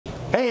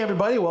Hey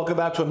everybody, welcome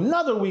back to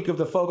another week of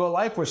the Fogo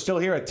Life. We're still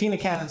here at Tina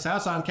Cannon's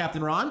house. I'm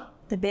Captain Ron.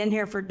 They've been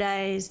here for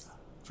days.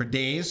 For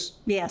days?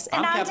 Yes,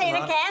 and I'm Captain Tina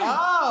Ron. Cannon.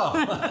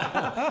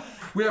 Oh!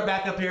 We are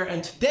back up here,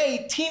 and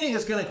today Tina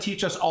is going to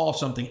teach us all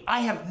something.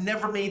 I have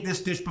never made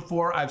this dish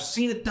before. I've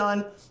seen it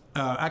done,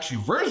 actually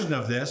a version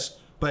of this,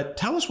 but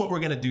tell us what we're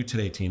going to do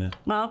today, Tina.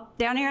 Well,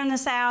 down here in the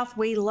South,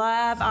 we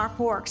love our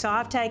pork, so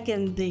I've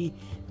taken the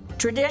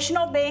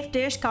traditional beef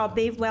dish called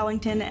beef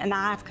Wellington, and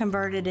I've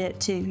converted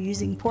it to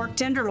using pork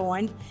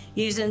tenderloin,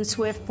 using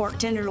Swift pork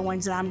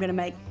tenderloins, and I'm going to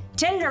make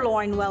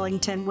tenderloin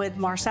Wellington with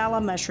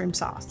Marsala mushroom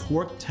sauce.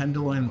 Pork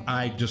tenderloin,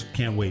 I just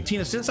can't wait.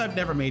 Tina, since I've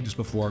never made this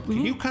before,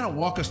 can you kind of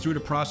walk us through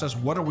the process?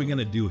 What are we going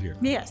to do here?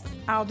 Yes,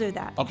 I'll do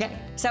that. Okay.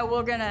 So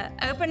we're going to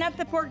open up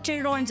the pork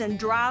tenderloins and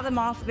dry them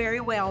off very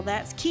well.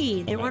 That's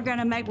key. Then we're going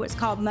to make what's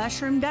called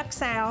mushroom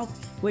duxelles,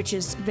 which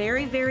is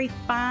very, very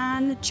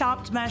fine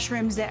chopped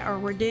mushrooms that are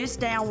reduced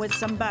down with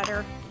some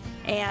butter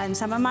and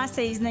some of my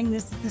seasoning.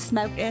 This is the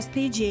smoked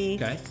SPG.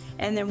 Okay.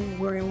 And then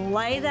we're going to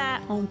lay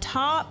that on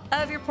top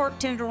of your pork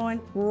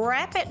tenderloin,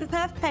 wrap it in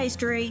puff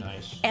pastry,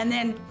 Nice. and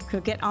then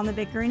cook it on the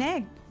Big Green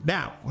Egg.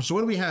 Now, so what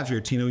do we have here,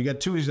 Tina? We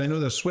got two of these. I know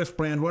the Swift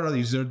brand. What are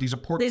these? These are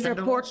pork These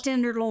tenderloins? are pork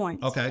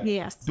tenderloins. Okay.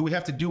 Yes. Do we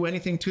have to do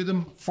anything to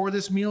them for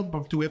this meal?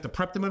 Do we have to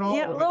prep them at all?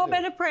 Yeah, a Or- little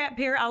bit of prep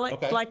here. I like,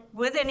 Okay. like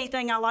with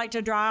anything, I like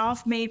to dry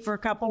off meat for a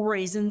couple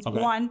reasons.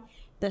 Okay. One,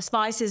 the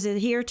spices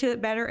adhere to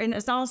it better, and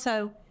it's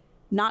also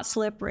not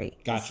slippery.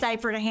 Gotcha. It's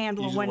safer to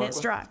handle Easy to when work it's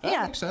with? dry. That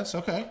Yeah. makes sense.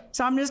 Okay.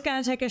 So I'm just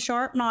going to take a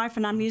sharp knife,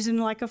 and I'm using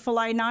like a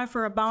fillet knife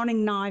or a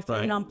boning knife,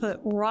 Right. and I'm put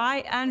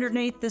right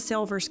underneath the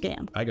silver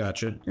skin. I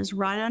got you. Just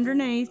right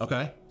underneath,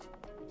 Okay.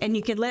 and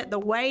you can let the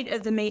weight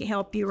of the meat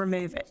help you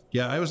remove it.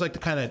 Yeah, I always like to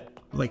kind of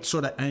like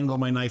sort of angle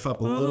my knife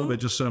up a little bit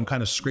just so I'm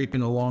kind of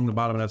scraping along the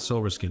bottom of that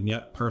silver skin.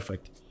 Yeah,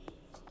 perfect.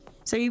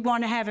 So you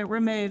want to have it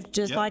removed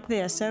just Yep. like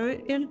this. So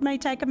it may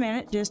take a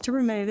minute just to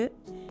remove it.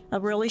 A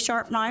really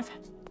sharp knife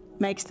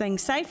makes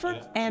things safer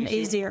and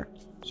easier.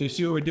 So you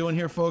see what we're doing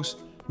here, folks?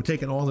 We're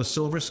taking all the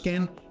silver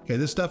skin. Okay,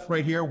 this stuff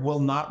right here will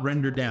not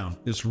render down.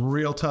 It's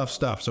real tough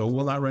stuff, so it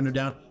will not render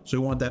down. So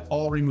we want that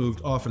all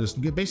removed off of this.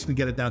 Basically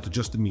get it down to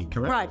just the meat,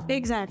 correct? Right,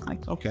 exactly.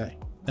 Okay.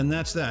 And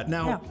that's that.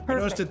 Now, Yeah, I noticed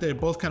perfect. that they're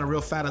both kind of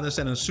real fat on this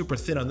end and super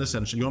thin on this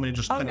end. So you want me to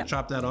just kind yeah. of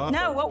chop that off?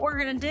 No, what we're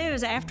going to do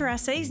is after I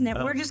season it,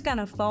 we're just going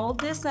to fold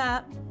this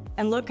up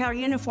and look how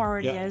uniform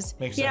it Yeah, is.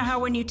 makes You know sense. how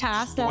when you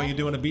tie The stuff? way you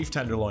do in a beef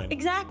tenderloin.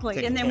 Exactly.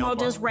 Take And the then tail we'll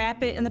part. just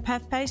wrap it in the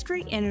puff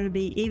pastry and it'll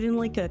be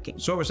evenly cooking.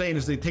 So what we're saying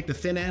is they take the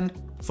thin end,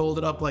 fold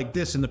it up like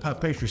this in the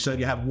puff pastry so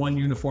you have one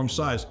uniform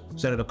size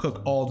so that it'll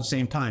cook all at the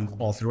same time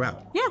all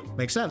throughout. Yeah.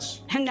 Makes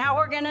sense. And now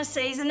we're going to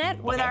season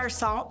it with Okay. our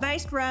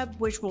salt-based rub,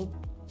 which will,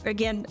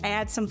 again,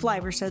 add some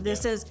flavor. So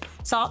this is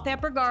salt,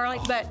 pepper,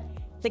 garlic, but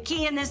the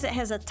key in this, it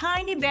has a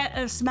tiny bit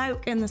of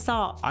smoke in the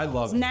salt. I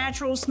love It's it.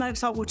 natural smoked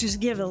salt, which just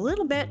give a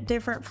little bit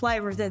different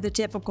flavor than the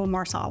typical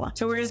Marsala.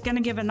 So we're just going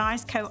to give a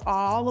nice coat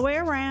all the way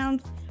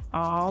around,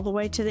 all the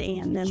way to the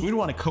end. And So we don't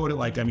want to coat it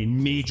like, I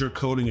mean, major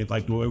coating it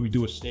like the way we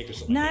do a steak or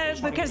something. no,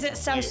 because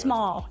it's so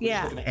small.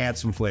 Yeah. It's gonna add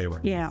some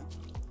flavor. Yeah.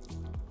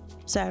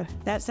 So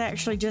that's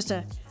actually just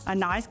a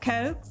nice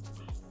coat.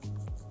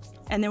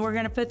 And then we're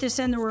going to put this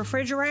in the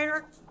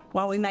refrigerator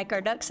while we make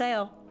our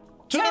duxelle.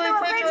 To the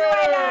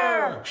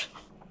refrigerator!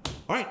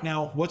 All right,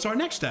 now what's our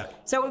next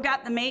step? So we've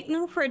got the meat in the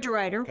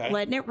refrigerator, Okay.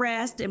 letting it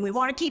rest, and we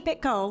want to keep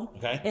it cold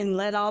Okay. and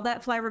let all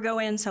that flavor go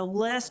in. So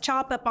let's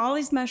chop up all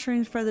these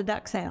mushrooms for the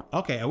duxelle.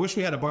 Okay, I wish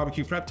we had a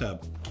barbecue prep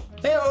tub.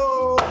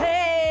 Hey-o!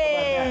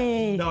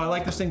 Hey! No, I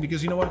like this thing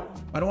because you know what?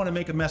 I don't want to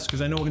make a mess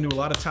because I know we're going to do a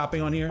lot of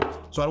topping on here.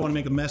 So I don't want to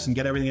make a mess and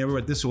get everything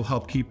everywhere. This will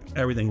help keep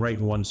everything right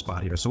in one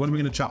spot here. So what are we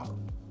going to chop?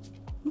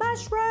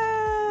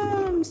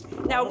 Mushrooms!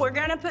 Now we're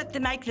going to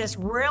make this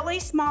really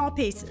small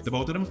pieces. The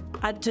both of them?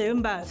 I do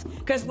them both.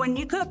 Because when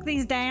you cook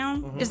these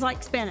down, Mm-hmm. it's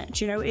like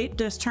spinach, you know, it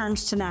just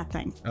turns to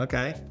nothing.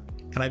 Okay.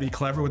 Can I be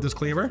clever with this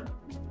cleaver?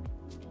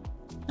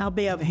 I'll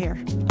be over here.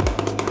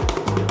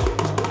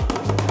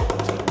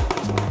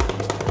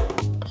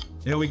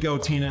 There we go,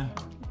 Tina.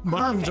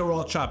 Mushrooms are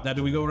all chopped. Now,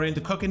 do we go right into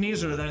cooking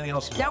these, or is there anything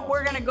else? Now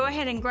we're going to go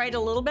ahead and grate a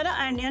little bit of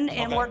onion,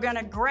 and Okay. we're going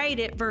to grate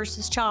it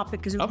versus chop it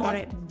because we Okay. want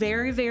it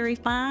very, very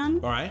fine.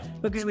 All right.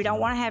 Because we don't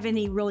want to have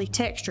any really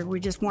texture. We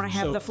just want to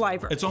have So the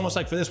flavor. It's almost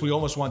like for this, we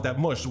almost want that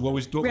mush. What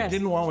we Yes.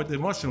 didn't want with the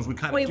mushrooms, we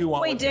kind We of do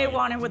want do with the onion.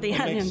 want it with the It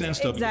onion. makes sense,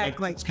 though.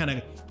 Exactly. It's kind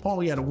of,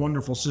 Paulie had a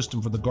wonderful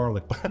system for the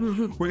garlic, but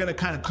we're going to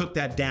kind of cook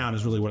that down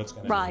is really what it's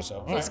going to Right. do. So,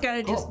 all It's right, going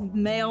to cool. just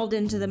meld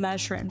into the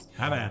mushrooms.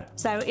 Have at it.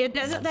 So it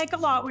doesn't take a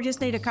lot. We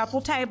just need a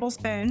couple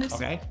tablespoons.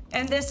 Okay.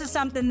 And this is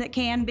something that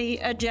can be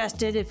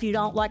adjusted if you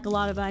don't like a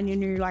lot of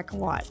onion or you like a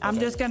lot. I'm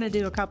just going to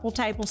do a couple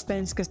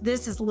tablespoons because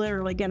this is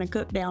literally going to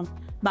cook down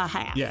by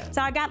half. Yeah. So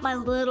I got my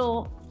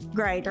little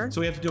grater.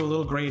 So we have to do a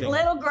little grating.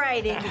 Little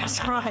grating,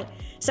 that's right.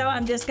 So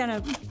I'm just going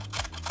to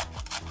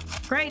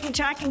grate and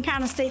I can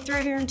kind of see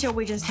through here until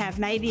we just have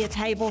maybe a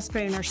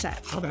tablespoon or so.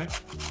 Okay.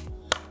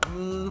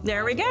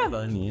 There we go.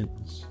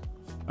 Onions.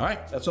 All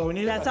right, that's all we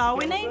need. That's all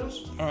we need.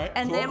 All right.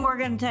 And cool. then we're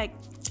going to take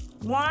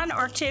 1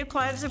 or 2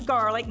 cloves of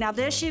garlic. Now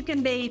this you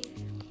can be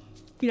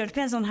you know,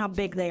 depends on how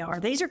big they are.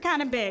 These are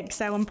kind of big,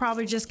 so I'm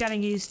probably just going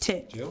to use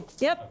 2. 2?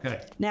 Yep.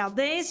 Okay. Now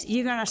these,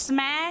 you're going to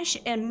smash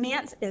and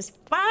mince as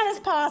fine as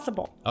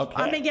possible.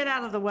 Okay. Let me get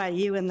out of the way,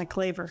 you and the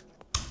cleaver.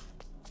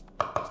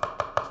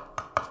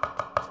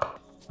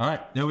 All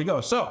right, there we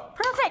go. So,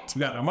 Perfect. we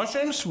got our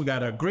mushrooms, we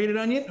got our grated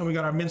onion, and we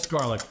got our minced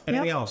garlic.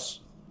 Anything Yep. else?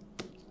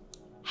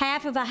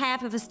 Half of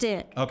a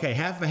stick. Okay,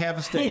 half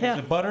a stick. Yeah. Is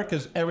it butter?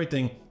 Because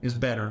everything is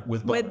better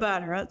with butter. With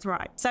butter, that's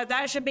right. So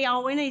that should be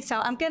all we need. So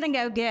I'm going to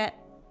go get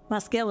my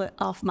skillet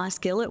off my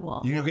skillet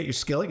wall. You're going to get your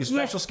skillet, your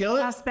special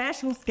skillet? My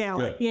special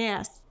skillet, Good.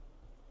 yes.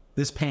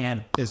 This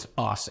pan is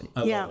awesome.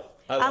 I Yeah. love it.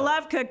 I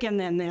love cooking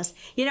in this.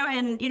 You know,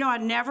 and, you know, I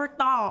never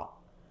thought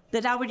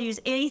that I would use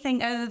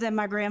anything other than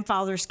my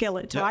grandfather's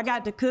skillet. So Yep. I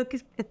got to cook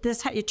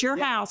at your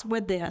house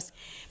with this.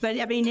 But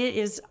I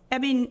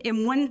mean,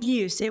 in one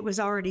use, it was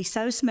already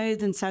so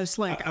smooth and so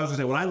slick. I was going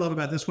to say, what I love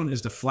about this one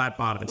is the flat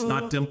bottom. It's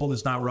not dimpled,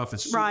 it's not rough,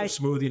 it's super Right.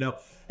 smooth, you know.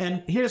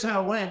 And here's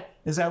how it went,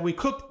 is that we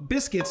cooked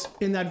biscuits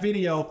in that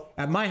video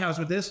at my house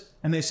with this,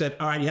 and they said,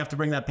 all right, you have to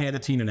bring that pan to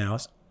Tina now. I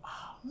was, oh,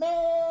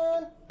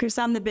 man. Because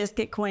I'm the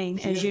biscuit queen,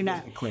 as is you the know.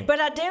 biscuit queen. But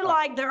I do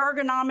like the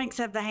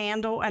ergonomics of the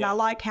handle, and I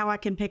like how I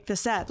can pick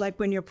this up, like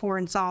when you're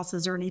pouring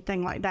sauces or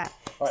anything like that.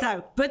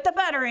 So put the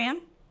butter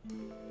in.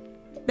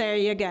 There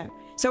you go.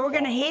 So we're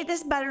going to heat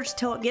this butter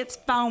till it gets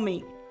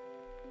foamy.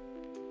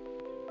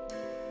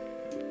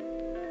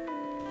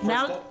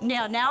 Now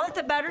that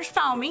the butter's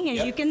foaming,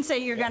 as you can see,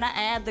 you're going to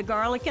add the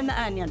garlic and the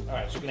onion. All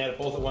right, so you can add it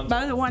both at one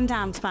Both at one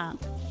time's fine.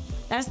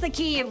 That's the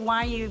key of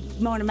why you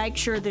want to make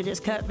sure that it's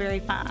cut very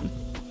fine.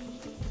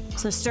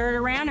 So stir it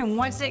around, and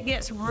once it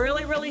gets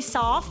really, really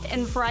soft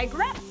and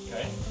fragrant,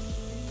 Okay.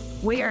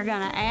 we are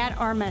going to add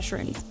our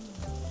mushrooms.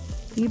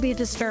 You be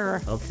the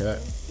stirrer. Okay.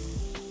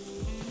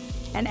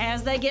 And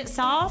as they get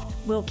soft,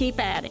 we'll keep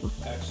adding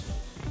Excellent.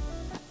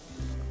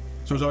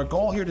 So is our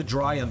goal here to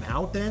dry them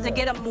out then? to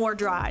get them more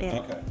dry.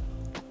 Okay.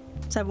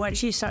 So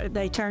once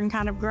they turn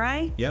kind of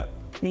gray, Yep.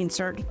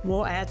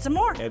 we'll add some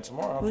more. Add some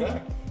more,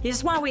 okay. This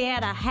is why we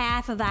add a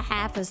half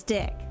a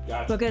stick.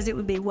 Gotcha. Because it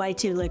would be way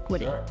too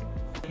liquidy. Sure.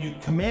 You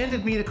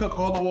commanded me to cook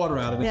all the water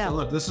out of it. Yeah. So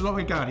look, this is what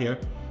we got here.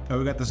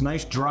 We got this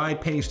nice dry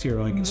paste here.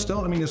 Like it's still,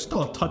 I mean, there's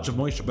still a touch of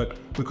moisture, but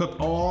we cooked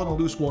all the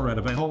loose water out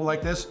of it. If I hold it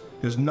like this,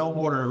 there's no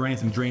water or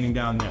anything draining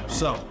down there.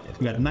 So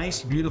we got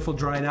nice, beautiful,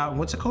 dried out.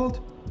 What's it called?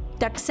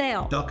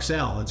 Duxelles.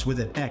 Duxelle. It's with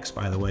an X,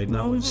 by the way,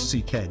 not with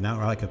CK. Not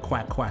like a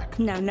quack quack.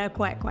 No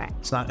quack quack.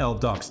 It's not L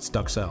Dux, it's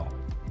Duxelle.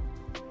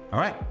 All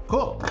right,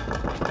 cool.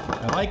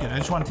 I like it. I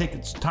just want to take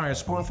this entire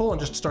spoonful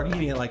and just start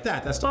eating it like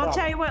that. That's the Well, I'll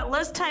problem. tell you what,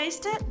 let's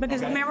taste it,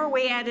 because remember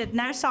we added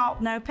no salt,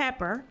 no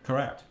pepper.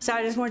 Correct. So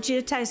I just want you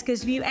to taste,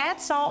 because if you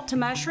add salt to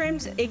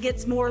mushrooms, it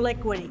gets more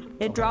liquidy.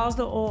 It draws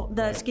the oil,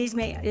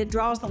 it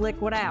draws the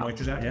liquid out.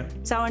 Moisture's out, yeah.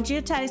 So I want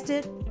you to taste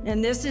it,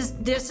 and this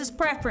is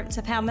preference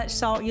of how much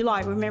salt you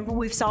like. Remember,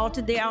 we've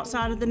salted the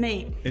outside of the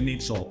meat. It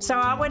needs salt. So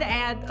I would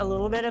add a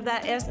little bit of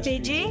that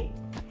SPG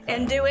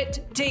and do it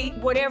to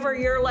whatever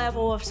your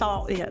level of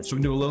salt is. So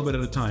we can do a little bit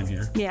at a time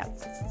here. Yeah.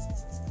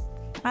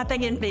 I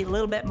think it'd be a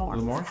little bit more. A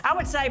little more? I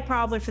would say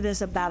probably for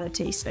this about a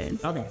teaspoon.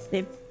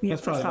 Okay.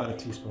 That's probably about a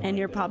teaspoon. And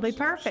you're probably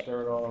perfect.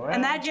 Stir it all around.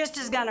 And that just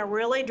is going to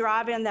really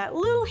drive in that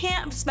little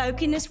hint of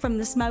smokiness from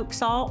the smoked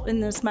salt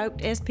and the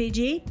smoked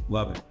SPG.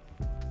 Love it.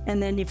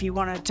 And then if you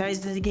want to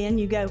taste it again,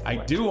 you go for I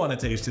it. do want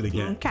to taste it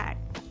again. Okay.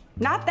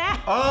 Not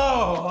that.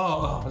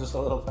 Oh, just a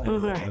little thing.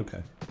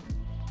 Okay.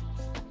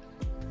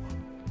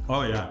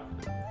 Oh, yeah.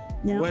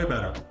 No. Way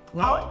better.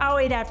 I'll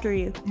eat after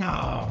you.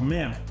 Oh,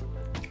 man.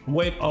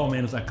 Oh,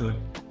 man, is that good?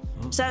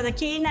 So the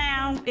key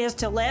now is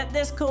to let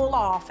this cool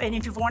off. And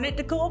if you want it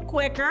to cool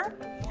quicker,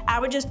 I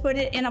would just put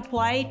it in a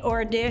plate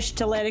or a dish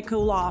to let it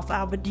cool off.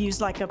 I would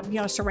use like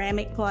a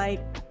ceramic plate.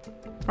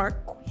 Or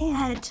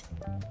quit.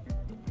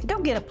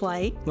 Don't get a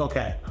plate.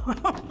 Okay.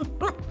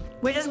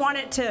 We just want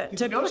it to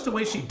Did you notice the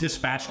way she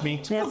dispatched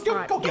me? That's Go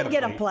right.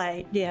 get a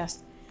plate.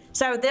 Yes.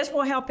 So this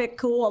will help it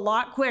cool a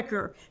lot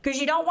quicker, because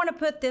you don't want to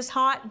put this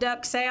hot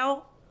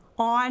duxelle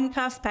on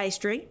puff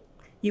pastry.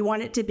 You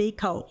want it to be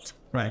cold.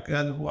 Right.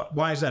 And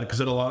why is that? Because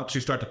it'll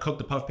actually start to cook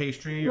the puff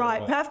pastry? Or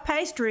Right. what? Puff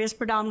pastry is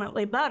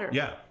predominantly butter.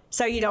 Yeah.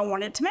 So you don't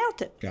want it to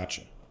melt it.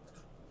 Gotcha.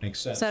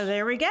 Makes sense. So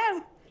there we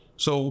go.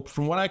 So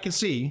from what I can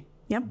see,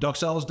 Yep.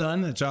 duxelle is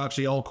done. It's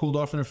actually all cooled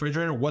off in the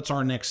refrigerator. What's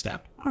our next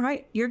step? All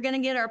right. You're going to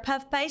get our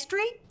puff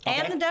pastry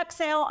and the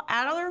duxelle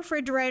out of the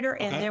refrigerator,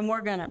 and then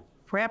we're going to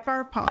prep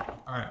our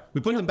pot. All right.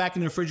 We put them back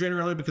in the refrigerator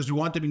earlier because we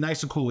want it to be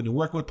nice and cool. When you're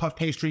working with puff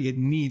pastry, it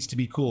needs to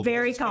be cool.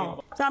 Very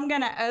cold. So I'm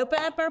going to open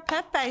up our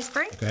puff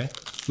pastry. Okay.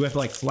 Do we have to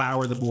like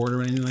flour the board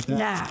or anything like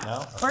that?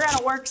 No. We're going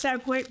to work so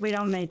quick, we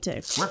don't need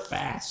to. We're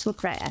fast.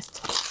 Look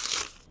fast.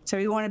 So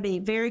you want to be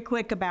very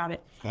quick about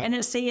it. Okay. And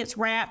it's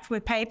wrapped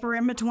with paper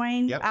in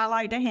between. Yep. I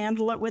like to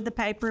handle it with the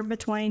paper in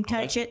between.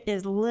 Touch it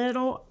as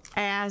little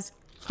as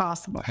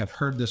possible. I have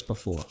heard this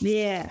before.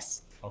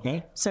 Yes.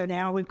 Okay. So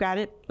now we've got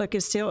it. Look,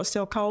 it's still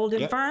cold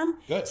and Yep. firm.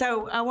 Good.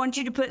 So I want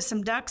you to put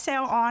some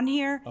duxelle on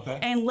here Okay.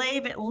 and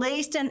leave at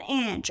least an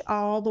inch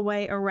all the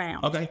way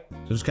around. Okay.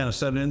 So just kind of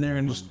set it in there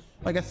and just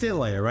like a thin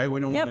layer, right? We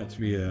don't Yep. want it to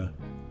be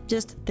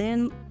just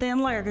thin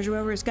layer, because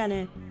remember it's going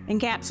to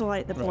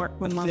encapsulate the pork.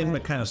 A thin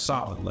but kind of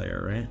solid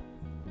layer, right?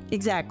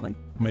 Exactly.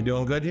 Am I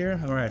doing good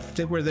here? All right, I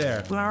think we're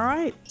there. All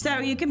right. So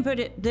you can put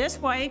it this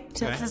way.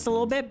 Since it's a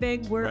little bit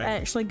big, we're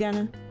actually going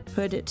to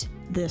put it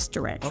this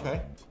direction.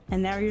 Okay.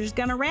 And now you're just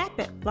going to wrap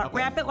it.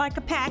 Wrap it like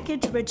a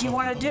package, but you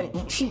want to do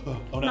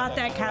not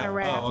that kind of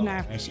wrap. okay.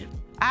 No. I see.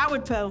 I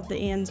would fold the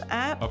ends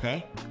up.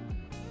 Okay.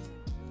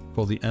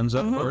 Pull the ends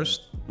up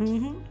first.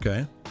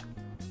 Okay.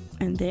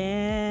 And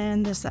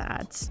then the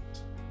sides.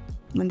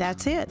 And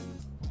that's it.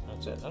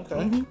 That's it.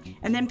 Okay.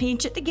 And then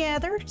pinch it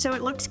together so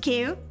it looks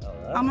cute.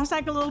 Almost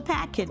like a little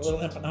package. A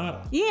little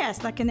empanada.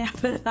 Yes, like an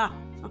empanada.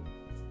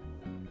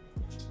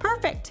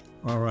 Perfect.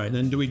 All right.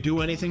 Then do we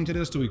do anything to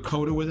this? Do we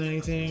coat it with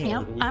anything?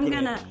 Yep. Are we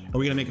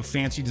gonna make a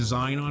fancy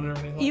design on it or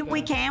anything?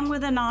 We can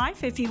with a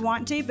knife if you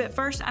want to, but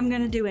first I'm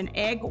going to do an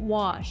egg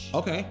wash.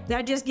 Okay.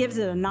 That just gives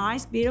it a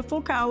nice,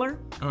 beautiful color.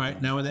 All right.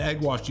 Now in the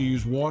egg wash, do you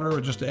use water or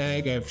just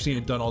egg? I've seen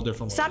it done all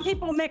different ways. Some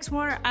people mix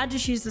water. I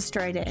just use the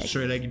straight egg.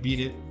 Straight egg, you beat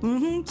it.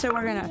 So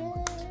we're going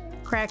to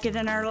crack it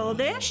in our little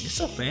dish. It's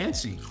so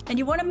fancy. And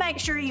you want to make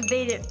sure you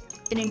beat it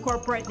and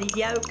incorporate the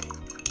yolk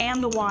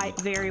and the white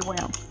very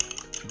well.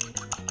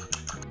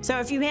 So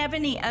if you have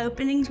any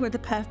openings where the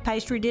puff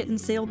pastry didn't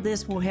seal,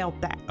 this will help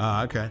that.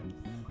 Okay.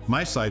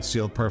 My side's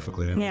sealed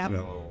perfectly.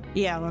 Yeah.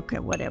 Yeah, okay,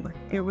 whatever.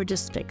 Here, we'll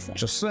just fix it.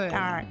 Just saying. All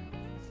right.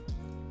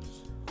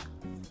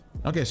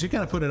 Okay, so you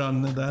kind of put it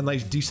on a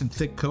nice, decent,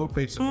 thick coat,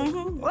 basically.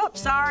 Whoops,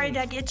 sorry, did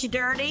I get you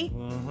dirty?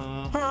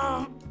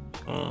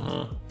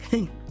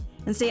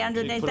 And see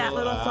underneath that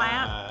little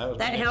flap?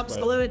 That helps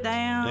glue it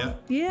down.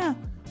 Yeah.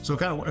 So it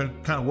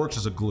kind of works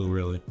as a glue,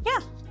 really. Yeah.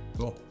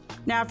 Cool.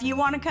 Now, if you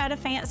want to cut a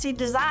fancy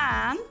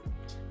design,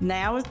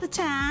 now is the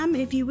time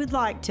if you would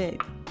like to.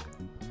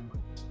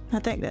 I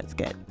think that's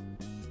good.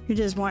 You're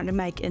just wanting to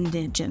make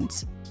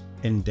indentions.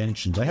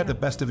 Indentions. I have the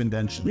best of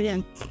indentions.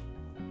 Yeah.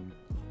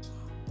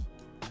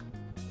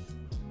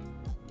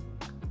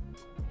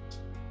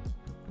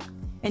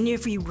 And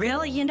if you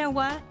really, you know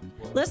what?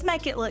 Let's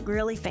make it look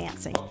really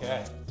fancy.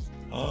 Okay.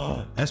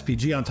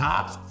 SPG on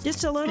top.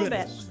 Just a little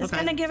bit. It's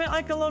going to give it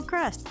like a little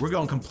crust. We're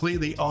going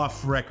completely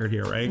off record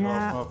here, right?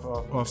 Yeah.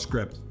 Off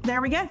script.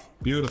 There we go.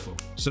 Beautiful.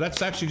 So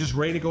that's actually just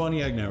ready to go on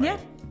the egg now, right? Yeah.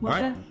 All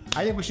right.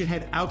 I think we should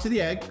head out to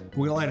the egg.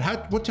 We're going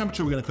to what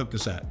temperature are we going to cook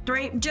this at?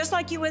 Just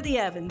like you would the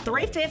oven.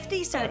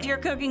 350. So if you're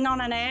cooking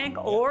on an egg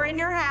or in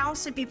your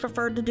house, if you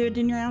prefer to do it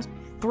in your house,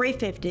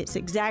 350. It's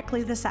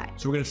exactly the same.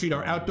 So we're going to treat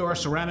our outdoor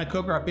ceramic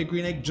cooker, our big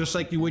green egg, just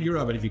like you would your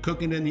oven. If you're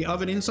cooking it in the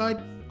oven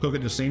inside, cook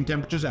it the same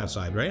temperatures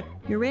outside, right?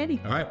 You're ready.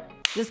 All right.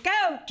 Let's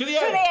go. To the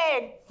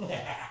egg.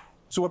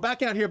 So we're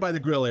back out here by the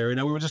grill area.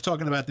 Now, we were just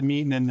talking about the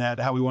meat and that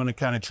how we want to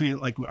kind of treat it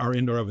like our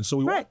indoor oven. So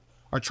we want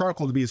our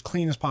charcoal to be as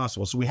clean as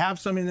possible. So we have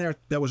some in there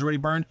that was already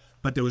burned,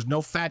 but there was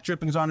no fat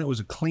drippings on it. It was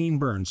a clean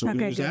burn. So we're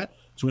going to use that.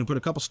 So we're going to put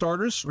a couple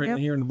starters right in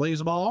here in the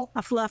blaze ball.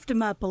 I fluffed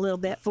them up a little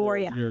bit for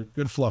you. You're a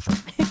good fluffer.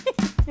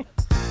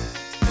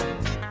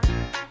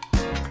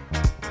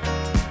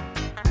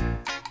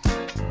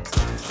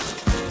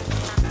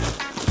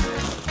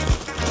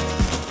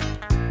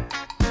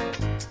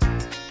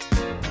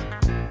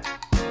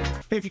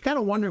 Hey, if you're kind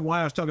of wondering why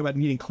I was talking about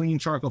needing clean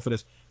charcoal for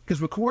this,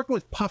 because we're working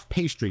with puff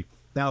pastry.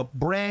 Now,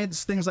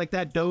 breads, things like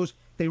that, doughs,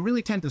 they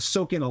really tend to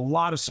soak in a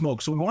lot of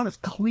smoke. So we want as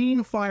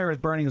clean fire as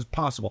burning as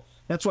possible.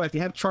 That's why if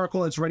you have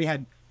charcoal that's already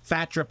had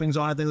fat drippings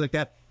on it, things like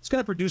that, it's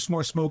going to produce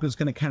more smoke. It's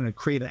going to kind of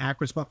create an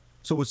acrid smell.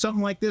 So with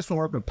something like this, when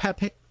we're working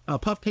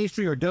with puff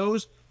pastry or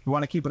doughs, you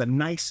want to keep it a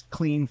nice,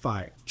 clean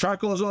fire.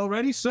 Charcoal is all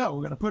ready, so we're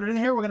going to put it in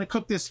here. We're going to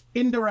cook this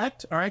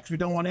indirect, all right, because we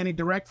don't want any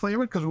direct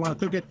flavor, because we want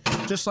to cook it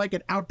just like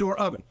an outdoor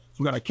oven. So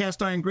we got our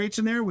cast iron grates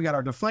in there. We got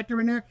our deflector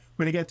in there.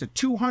 We're going to get to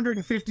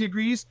 250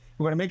 degrees.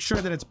 We're going to make sure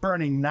that it's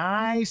burning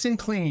nice and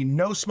clean.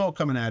 No smoke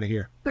coming out of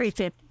here.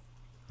 350.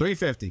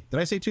 350. Did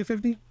I say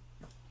 250?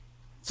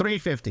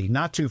 350,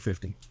 not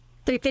 250.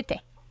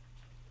 350.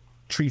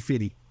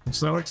 350. I'm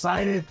so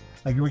excited.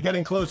 Like, we're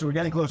getting closer. We're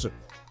getting closer.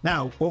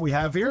 Now, what we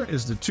have here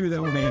is the two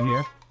that we made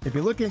here. If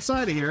you look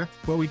inside of here,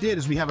 what we did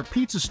is we have a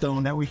pizza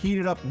stone that we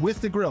heated up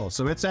with the grill.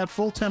 So it's at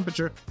full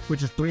temperature,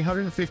 which is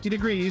 350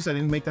 degrees. I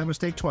didn't make that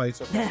mistake twice.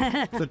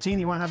 So, Tina,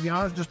 you want to have the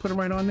honors? Just put them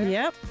right on there?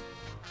 Yep.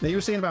 Now, you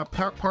were saying about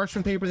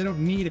parchment paper. They don't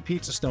need a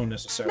pizza stone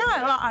necessarily.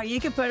 No, you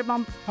can put them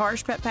on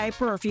parchment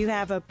paper, or if you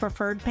have a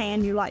preferred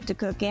pan you like to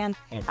cook in.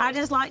 Okay. I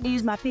just like to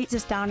use my pizza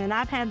stone, and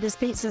I've had this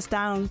pizza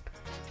stone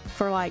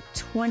for like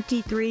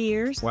 23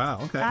 years. Wow,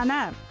 okay. I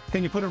know.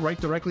 Can you put it right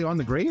directly on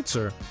the grates,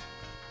 or?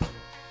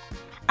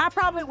 I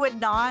probably would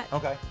not.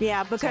 Okay.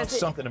 Yeah, because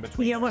something in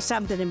between. Yeah, well,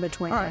 something in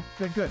between. All right,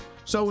 good.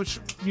 So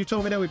you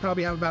told me that we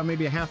probably have about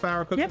maybe a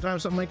half-hour cooking time,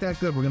 something like that.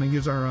 Good. We're going to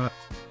use our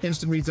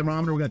instant read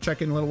thermometer. We're going to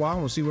check in a little while,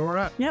 and we'll see where we're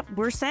at. Yep,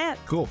 we're set.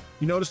 Cool.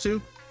 You notice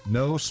too?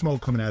 No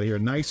smoke coming out of here.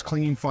 Nice,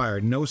 clean fire.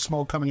 No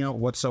smoke coming out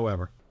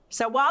whatsoever.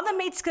 So while the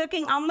meat's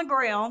cooking on the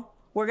grill,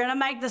 we're going to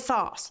make the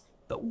sauce.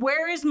 But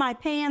where is my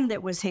pan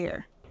that was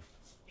here?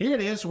 Here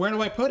it is. Where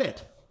do I put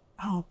it?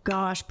 Oh,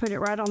 gosh, put it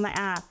right on the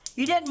eye.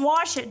 You didn't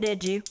wash it,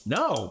 did you?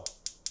 No.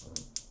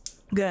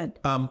 Good.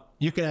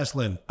 You can ask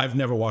Lynn. I've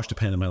never washed a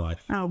pan in my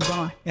life. Oh,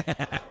 boy.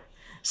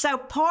 So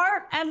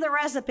part of the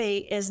recipe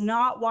is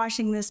not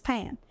washing this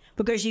pan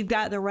because you've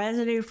got the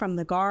residue from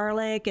the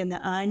garlic and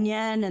the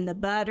onion and the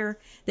butter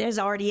that's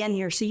already in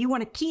here. So you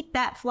want to keep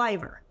that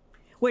flavor,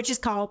 which is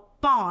called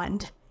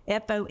fond,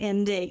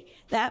 F-O-N-D.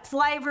 That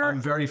flavor.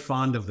 I'm very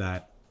fond of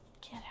that.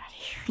 Get out of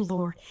here,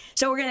 Lord.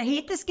 So we're going to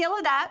heat the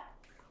skillet up.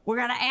 We're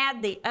going to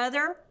add the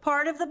other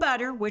part of the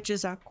butter, which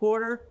is a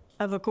quarter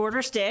of a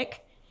quarter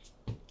stick,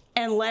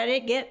 and let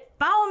it get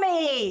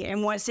foamy.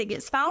 And once it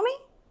gets foamy,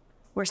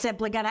 we're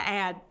simply going to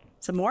add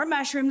some more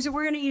mushrooms, and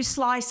we're going to use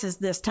slices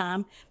this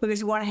time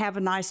because we want to have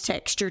a nice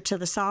texture to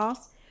the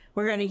sauce.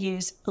 We're going to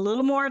use a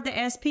little more of the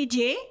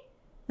SPG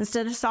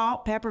instead of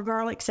salt, pepper,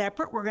 garlic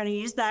separate. We're going to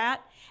use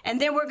that. And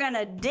then we're going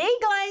to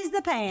deglaze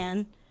the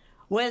pan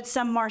with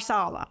some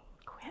Marsala.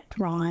 Quit,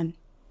 Ron.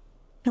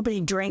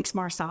 Nobody drinks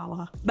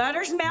Marsala.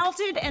 Butter's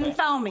melted and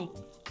foamy.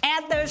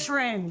 Add those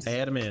shrooms.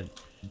 Add them in.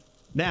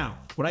 Now,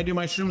 when I do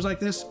my shrooms like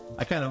this,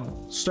 I kind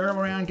of stir them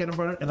around, get them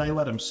buttered, and I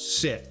let them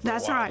sit.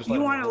 That's right. You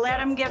want to let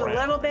them get a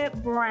little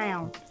bit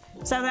brown.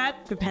 So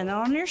that, depending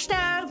on your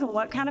stove and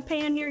what kind of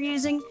pan you're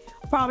using,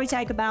 probably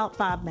take about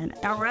 5 minutes.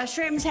 Our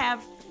mushrooms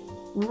have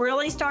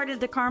really started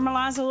to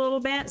caramelize a little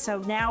bit, so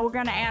now we're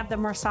going to add the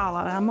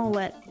Marsala. I'm going to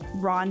let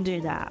Ron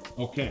do that.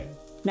 Okay.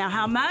 Now,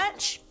 how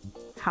much?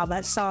 How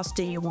much sauce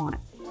do you want?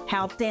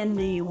 How thin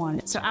do you want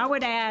it? So I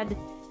would add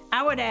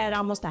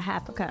almost a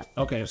half a cup.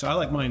 Okay, so I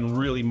like mine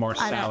really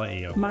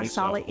Marsala-y. Okay?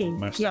 Marsala-y.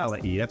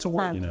 Marsala-y. Yes. That's a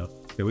word, you know.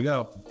 Here we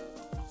go.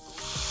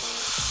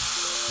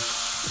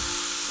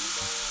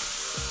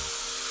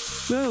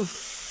 Ooh.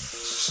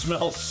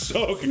 Smells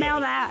so good.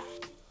 Smell that.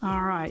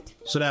 All right.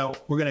 So now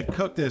we're going to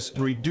cook this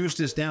and reduce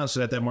this down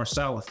so that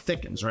Marsala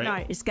thickens, right?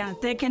 Right. It's going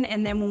to thicken,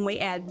 and then when we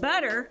add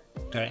butter,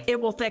 it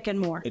will thicken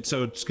more.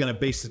 So it's going to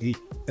basically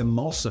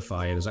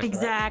emulsify it. Is that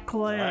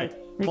exactly. Correct? Right.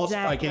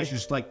 Emulsify is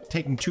just like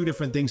taking two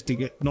different things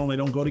normally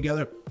don't go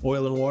together,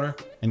 oil and water,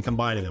 and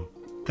combining them.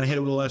 Can I hit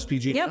it with a little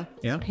SPG? Yep.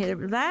 Yeah. Hit it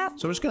with that.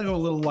 So we're just going to go a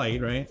little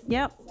light, right?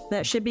 Yep.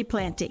 That should be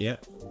plenty. Yeah.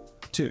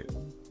 2.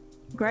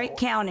 Great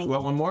counting.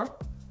 Want one more?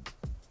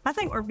 I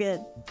think we're good.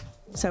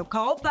 So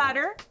cold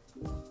butter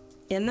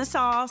in the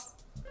sauce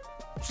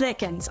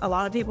thickens. A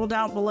lot of people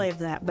don't believe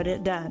that, but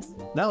it does.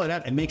 Not only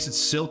that, it makes it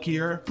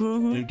silkier.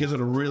 And it gives it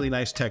a really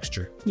nice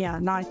texture. Yeah,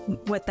 nice,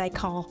 what they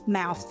call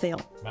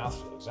mouthfeel.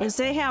 Mouthfeel, exactly. You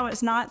see how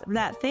it's not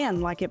that thin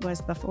like it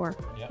was before.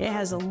 Yep. It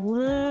has a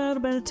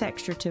little bit of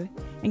texture to it.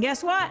 And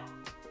guess what?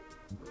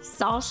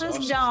 Sauce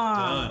is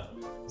done.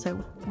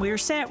 So we're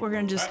set. We're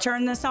going to just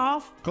turn this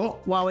off.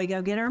 Cool. While we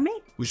go get our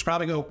meat. We should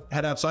probably go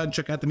head outside and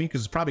check out the meat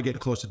because it's probably getting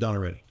close to done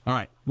already. All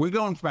right. We're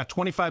going for about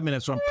 25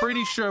 minutes, so I'm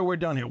pretty sure we're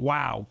done here.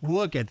 Wow.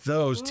 Look at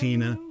those,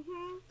 Tina.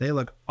 They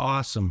look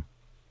awesome.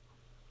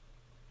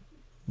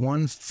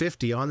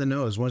 150 on the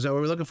nose. Was that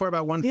what we're looking for?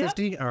 About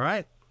 150? Yep. All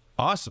right.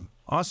 Awesome.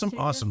 Awesome.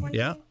 Awesome.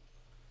 Yeah.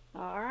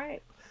 All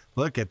right.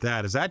 Look at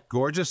that. Is that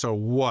gorgeous or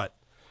what?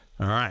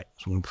 All right.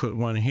 So we're going to put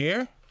one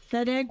here.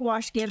 That egg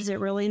wash gives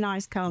it really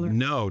nice color.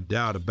 No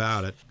doubt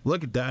about it.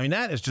 Look at that. I mean,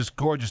 that is just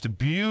gorgeous. The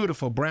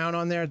beautiful brown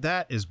on there.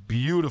 That is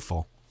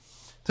beautiful.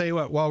 Tell you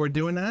what, while we're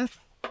doing that,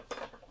 I'm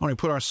going to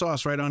put our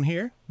sauce right on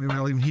here. Maybe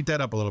I'll even heat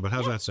that up a little bit.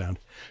 How's that sound?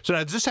 So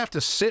now, does this have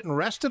to sit and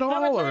rest at all?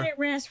 I would let it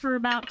rest for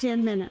about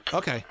 10 minutes.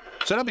 Okay.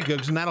 So that'll be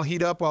good, and that'll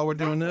heat up while we're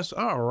doing this.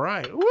 All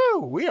right. Woo!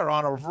 We are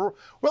on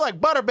we're like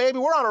butter, baby.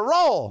 We're on a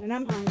roll. And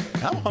I'm hungry.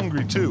 I'm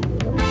hungry, too.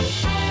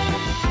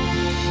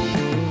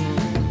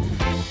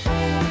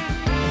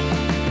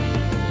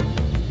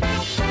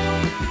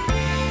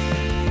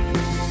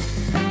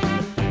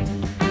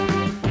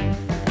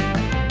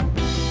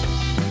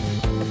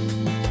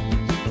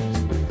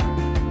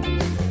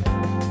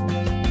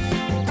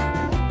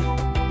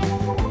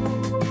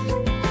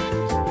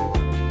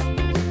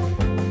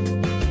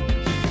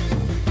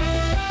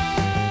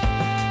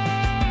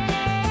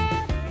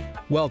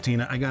 Well,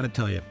 Tina, I got to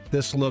tell you,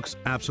 this looks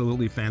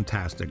absolutely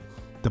fantastic.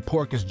 The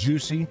pork is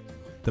juicy.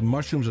 The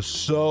mushrooms are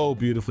so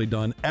beautifully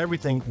done.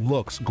 Everything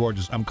looks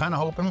gorgeous. I'm kind of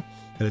hoping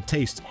that it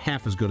tastes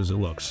half as good as it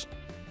looks.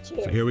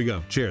 Cheers. So here we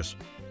go. Cheers.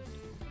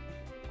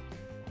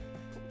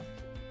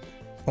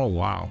 Oh,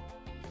 wow.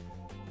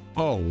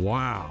 Oh,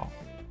 wow.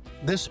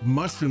 This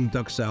mushroom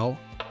duxelle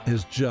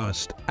is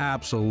just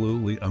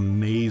absolutely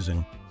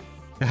amazing.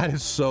 That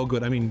is so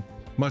good. I mean,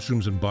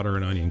 mushrooms and butter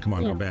and onion, come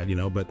on, how bad, you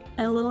know, but...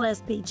 And a little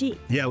SPG.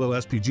 Yeah, a little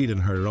SPG didn't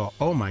hurt at all.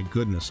 Oh my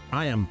goodness,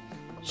 I am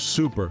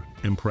super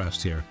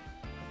impressed here.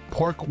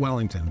 Pork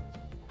Wellington.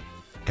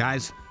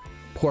 Guys,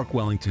 Pork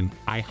Wellington,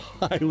 I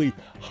highly,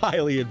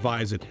 highly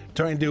advise it.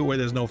 Try and do it where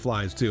there's no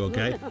flies too,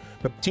 okay?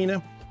 But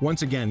Tina,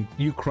 once again,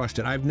 you crushed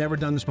it. I've never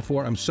done this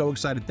before. I'm so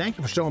excited. Thank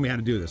you for showing me how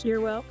to do this.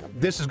 You're welcome.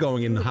 This is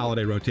going in the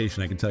holiday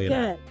rotation, I can tell you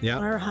that. Good. Yeah?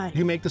 All right.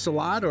 You make this a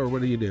lot, or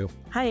what do you do?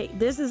 Hey,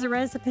 this is a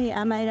recipe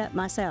I made up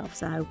myself,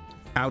 so...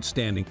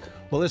 Outstanding.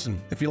 Well, listen,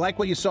 if you like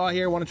what you saw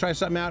here, want to try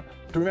something out,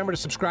 remember to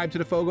subscribe to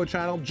the Fogo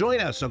channel. Join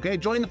us, okay?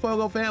 Join the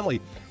Fogo family.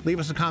 Leave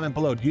us a comment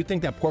below. Do you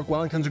think that Pork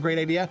Wellington's a great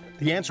idea?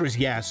 The answer is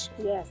yes.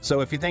 Yes.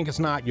 So if you think it's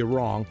not, you're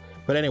wrong.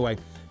 But anyway,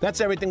 that's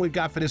everything we've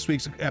got for this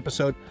week's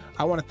episode.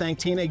 I want to thank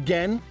Tina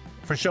again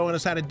for showing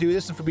us how to do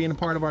this and for being a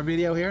part of our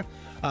video here.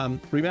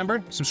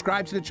 Remember,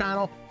 subscribe to the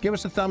channel, give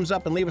us a thumbs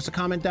up, and leave us a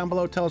comment down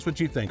below. Tell us what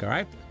you think, all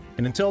right?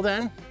 And until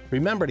then,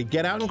 remember to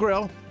get out and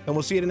grill, and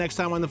we'll see you the next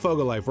time on the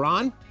Fogo Life.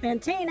 Ron?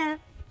 And Tina.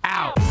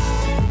 Out.